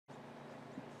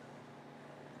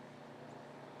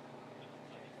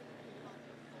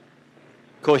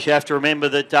Of course, you have to remember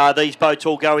that these boats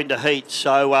all go into heats,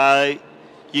 so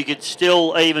you could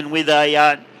still, even with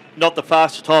a not the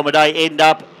fastest time of day, end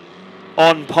up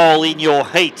on pole in your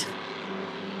heat.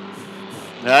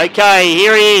 Okay,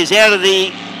 here he is out of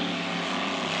the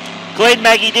Glen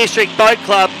Maggie District Boat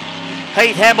Club.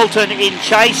 Heath Hamilton in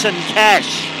Chase and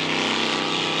Cash.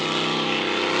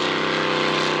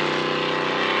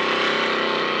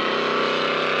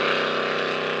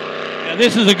 Now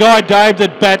this is a guy, Dave,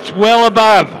 that bats well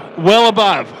above. I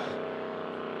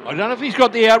don't know if he's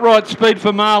got the outright speed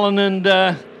for Marlon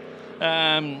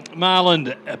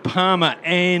and Palmer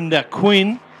and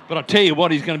Quinn, but I'll tell you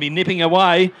what, he's going to be nipping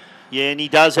away. Yeah, and he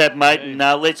does have, mate, and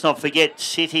let's not forget,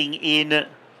 sitting in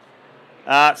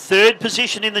third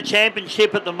position in the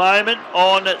championship at the moment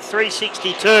on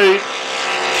 362. Heath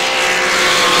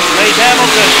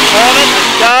Hamilton on it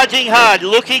and charging hard,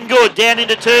 looking good down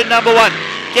into turn number one.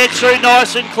 Gets through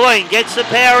nice and clean, gets the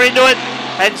power into it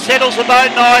and settles the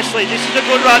boat nicely. This is a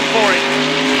good run for him.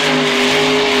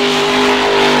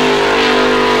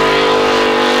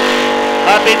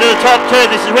 Up into the top turn,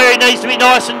 this is where he needs to be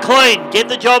nice and clean. Get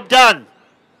the job done.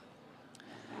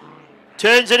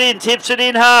 Turns it in, tips it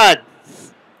in hard.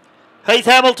 Heath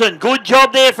Hamilton, good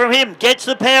job there from him. Gets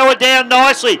the power down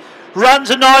nicely. Runs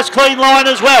a nice clean line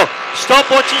as well.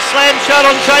 Stopwatches slam shut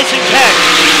on Chase and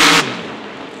Cash.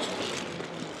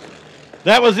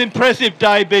 That was impressive,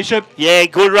 Dave Bishop. Yeah,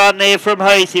 good run there from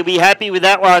Heath. He'll be happy with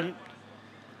that one.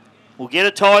 We'll get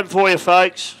a time for you,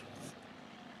 folks.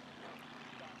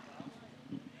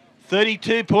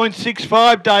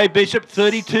 32.65, Dave Bishop,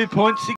 32.6.